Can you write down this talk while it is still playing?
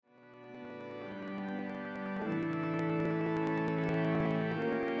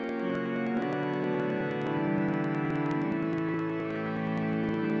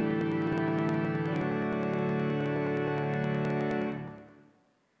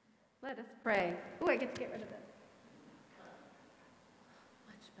Let us pray. Ooh, I get to get rid of this.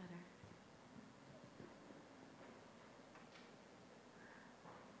 Much better.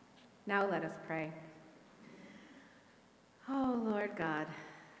 Now let us pray. Oh, Lord God,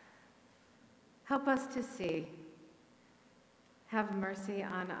 help us to see. Have mercy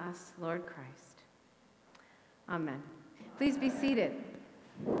on us, Lord Christ. Amen. Please be seated.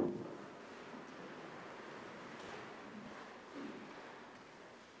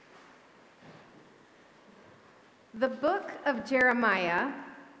 The book of Jeremiah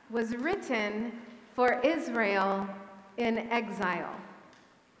was written for Israel in exile.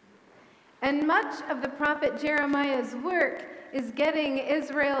 And much of the prophet Jeremiah's work is getting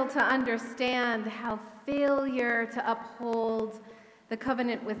Israel to understand how failure to uphold the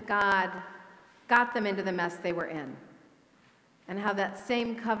covenant with God got them into the mess they were in, and how that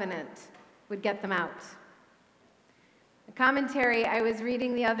same covenant would get them out. A commentary I was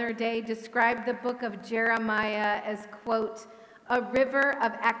reading the other day described the book of Jeremiah as, quote, a river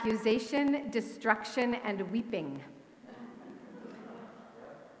of accusation, destruction, and weeping.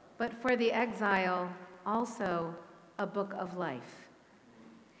 But for the exile, also a book of life.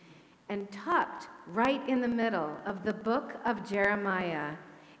 And tucked right in the middle of the book of Jeremiah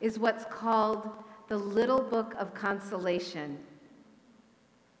is what's called the Little Book of Consolation.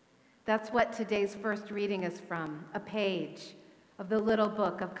 That's what today's first reading is from, a page of the Little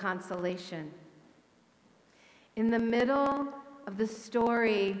Book of Consolation. In the middle of the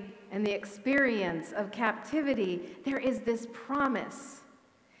story and the experience of captivity, there is this promise,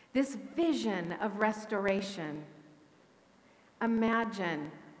 this vision of restoration.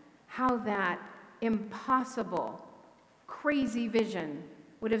 Imagine how that impossible, crazy vision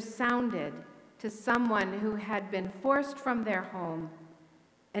would have sounded to someone who had been forced from their home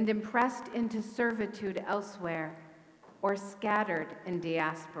and impressed into servitude elsewhere or scattered in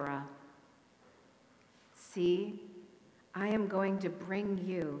diaspora. See, I'm going to bring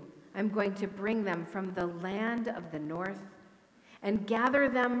them from the land of the north and gather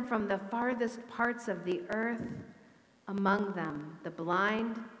them from the farthest parts of the earth, among them the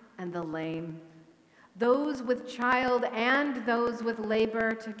blind and the lame, those with child and those with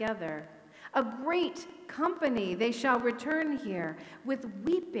labor together. A great company they shall return here. With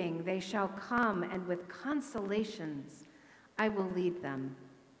weeping they shall come, and with consolations I will lead them.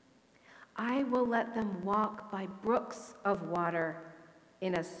 I will let them walk by brooks of water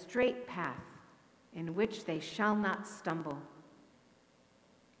in a straight path in which they shall not stumble.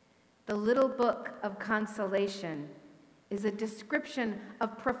 The Little Book of Consolation is a description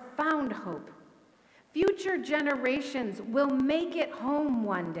of profound hope. Future generations will make it home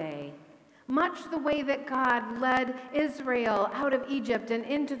one day, much the way that God led Israel out of Egypt and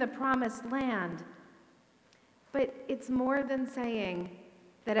into the promised land. But it's more than saying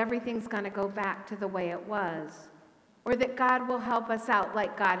that everything's going to go back to the way it was, or that God will help us out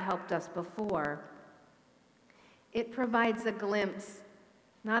like God helped us before. It provides a glimpse,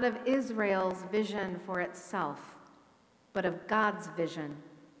 not of Israel's vision for itself, but of God's vision,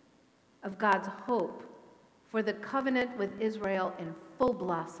 of God's hope for the covenant with Israel in full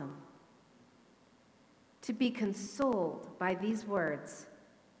blossom. To be consoled by these words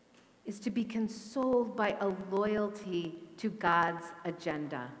is to be consoled by a loyalty to God's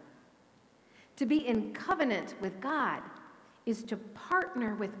agenda. To be in covenant with God is to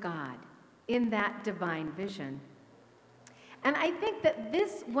partner with God in that divine vision. And I think that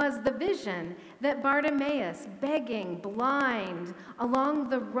this was the vision that Bartimaeus, begging, blind,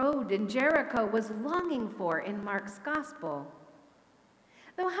 along the road in Jericho, was longing for in Mark's gospel.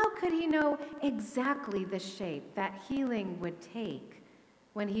 Though how could he know exactly the shape that healing would take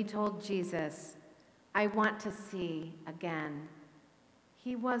when he told Jesus, I want to see again?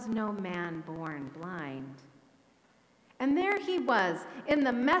 He was no man born blind. And there he was, in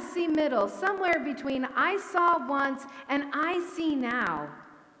the messy middle, somewhere between I saw once and I see now.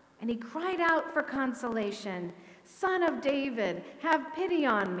 And he cried out for consolation, Son of David, have pity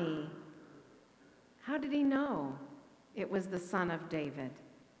on me. How did he know it was the Son of David,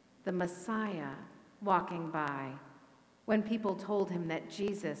 the Messiah, walking by when people told him that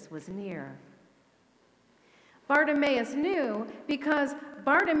Jesus was near? Bartimaeus knew because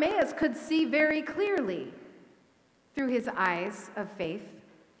Bartimaeus could see very clearly through his eyes of faith.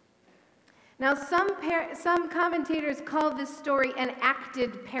 Now, some commentators call this story an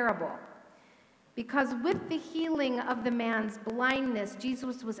acted parable, because with the healing of the man's blindness,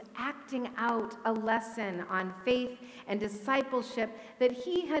 Jesus was acting out a lesson on faith and discipleship that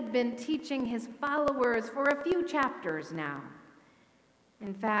he had been teaching his followers for a few chapters now.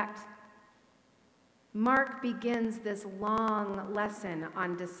 In fact, Mark begins this long lesson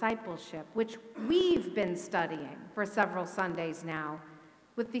on discipleship, which we've been studying for several Sundays now,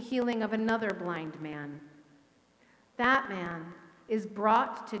 with the healing of another blind man. That man is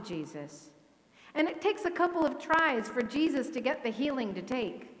brought to Jesus, and it takes a couple of tries for Jesus to get the healing to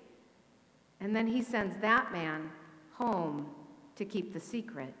take. And then he sends that man home to keep the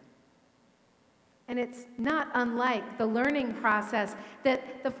secret. And it's not unlike the learning process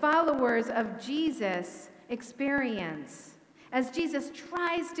that the followers of Jesus experience as Jesus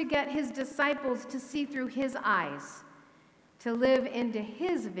tries to get his disciples to see through his eyes, to live into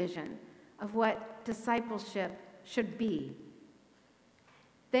his vision of what discipleship should be.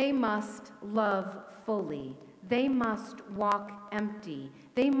 They must love fully. They must walk empty.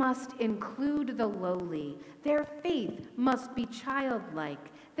 They must include the lowly. Their faith must be childlike.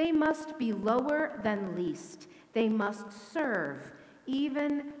 They must be lower than least. They must serve,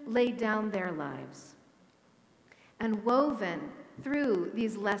 even lay down their lives. And woven through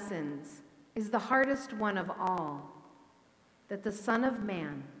these lessons is the hardest one of all, that the Son of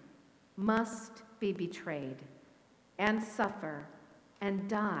Man must be betrayed and suffer and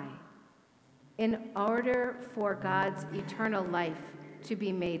die in order for God's eternal life to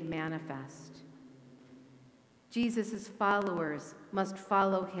be made manifest. Jesus' followers must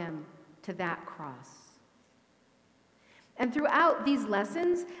follow him to that cross. And throughout these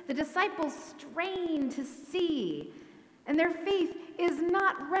lessons, the disciples strain to see, and their faith is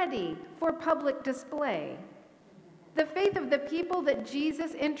not ready for public display. The faith of the people that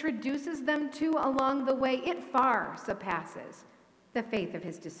Jesus introduces them to along the way, it far surpasses the faith of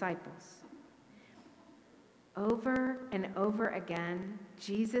his disciples. Over and over again,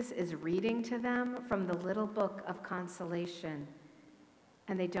 Jesus is reading to them from the little book of consolation,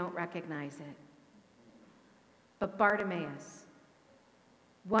 and they don't recognize it. But Bartimaeus,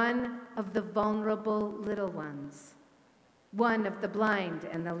 one of the vulnerable little ones, one of the blind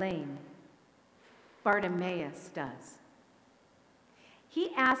and the lame, Bartimaeus does.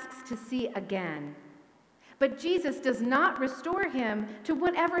 He asks to see again, but Jesus does not restore him to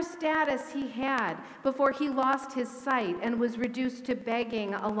whatever status he had before he lost his sight and was reduced to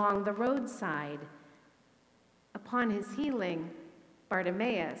begging along the roadside. Upon his healing,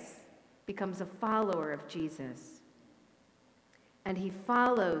 Bartimaeus becomes a follower of Jesus. And he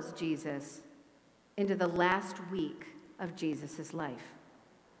follows Jesus into the last week of Jesus' life.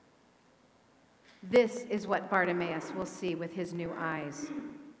 This is what Bartimaeus will see with his new eyes.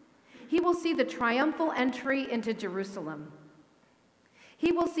 He will see the triumphal entry into Jerusalem.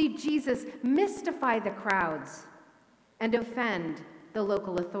 He will see Jesus mystify the crowds and offend the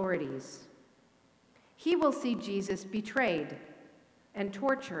local authorities. He will see Jesus betrayed and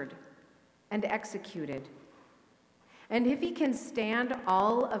tortured and executed. And if he can stand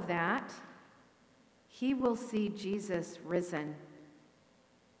all of that, he will see Jesus risen.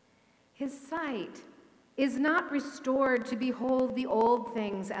 His sight is not restored to behold the old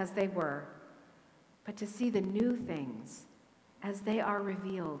things as they were, but to see the new things as they are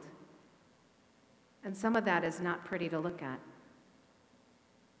revealed. And some of that is not pretty to look at.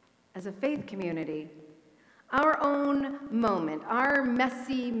 As a faith community, our own moment, our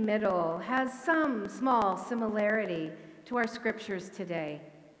messy middle, has some small similarity to our scriptures today.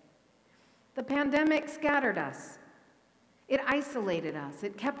 The pandemic scattered us. It isolated us.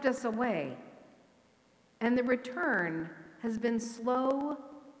 It kept us away. And the return has been slow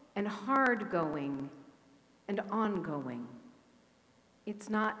and hard-going and ongoing. It's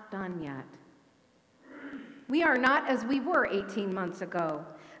not done yet. We are not as we were 18 months ago.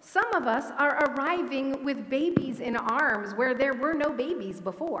 Some of us are arriving with babies in arms where there were no babies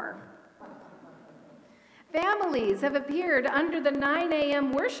before. Families have appeared under the 9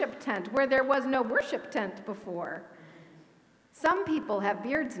 a.m. worship tent where there was no worship tent before. Some people have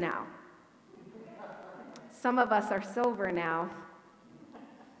beards now. Some of us are silver now.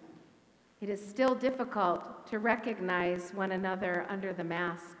 It is still difficult to recognize one another under the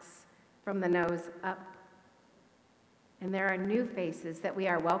masks from the nose up. And there are new faces that we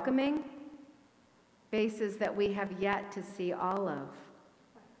are welcoming, faces that we have yet to see all of.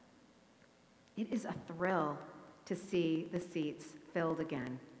 It is a thrill to see the seats filled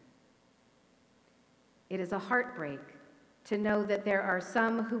again. It is a heartbreak to know that there are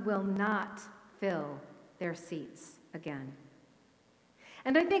some who will not fill their seats again.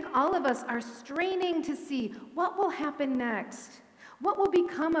 And I think all of us are straining to see what will happen next. What will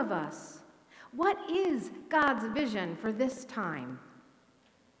become of us? What is God's vision for this time?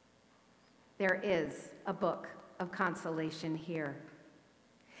 There is a book of consolation here.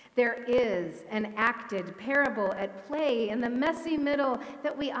 There is an acted parable at play in the messy middle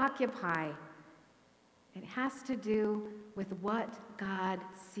that we occupy. It has to do with what God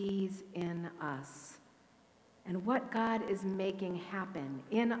sees in us and what God is making happen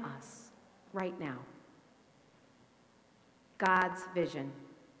in us right now. God's vision,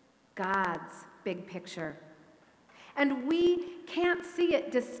 God's big picture. And we can't see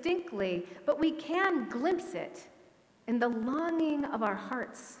it distinctly, but we can glimpse it in the longing of our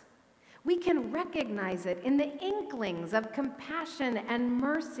hearts. We can recognize it in the inklings of compassion and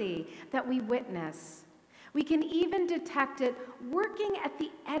mercy that we witness. We can even detect it working at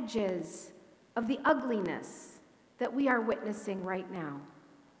the edges of the ugliness that we are witnessing right now,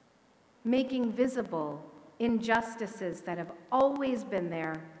 making visible injustices that have always been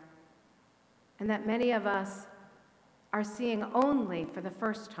there and that many of us are seeing only for the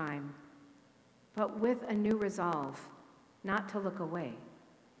first time, but with a new resolve not to look away.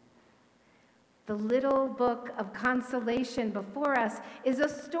 The little book of consolation before us is a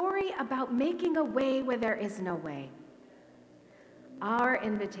story about making a way where there is no way. Our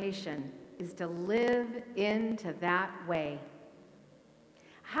invitation is to live into that way.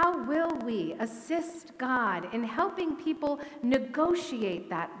 How will we assist God in helping people negotiate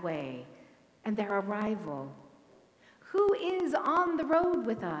that way and their arrival? Who is on the road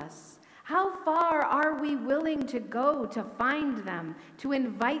with us? How far are we willing to go to find them, to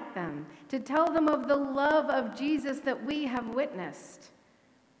invite them, to tell them of the love of Jesus that we have witnessed?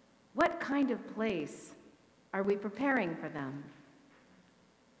 What kind of place are we preparing for them?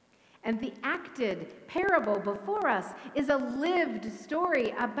 And the acted parable before us is a lived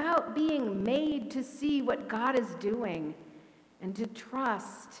story about being made to see what God is doing and to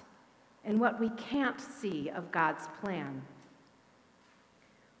trust in what we can't see of God's plan.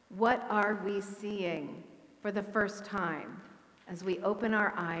 What are we seeing for the first time as we open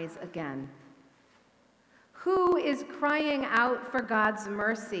our eyes again? Who is crying out for God's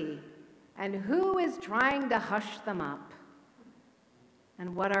mercy, and who is trying to hush them up?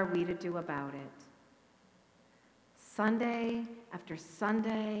 And what are we to do about it? Sunday after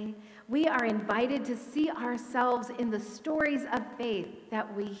Sunday, we are invited to see ourselves in the stories of faith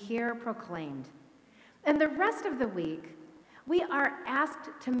that we hear proclaimed. And the rest of the week, we are asked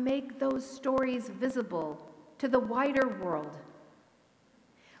to make those stories visible to the wider world.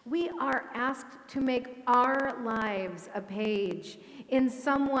 We are asked to make our lives a page in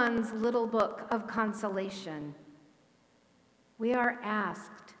someone's little book of consolation. We are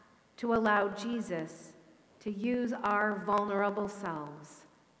asked to allow Jesus to use our vulnerable selves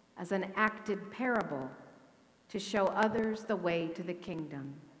as an acted parable to show others the way to the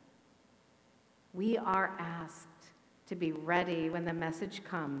kingdom. We are asked to be ready when the message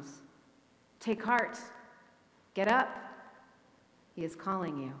comes. Take heart. Get up. He is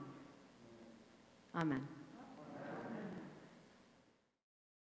calling you. Amen.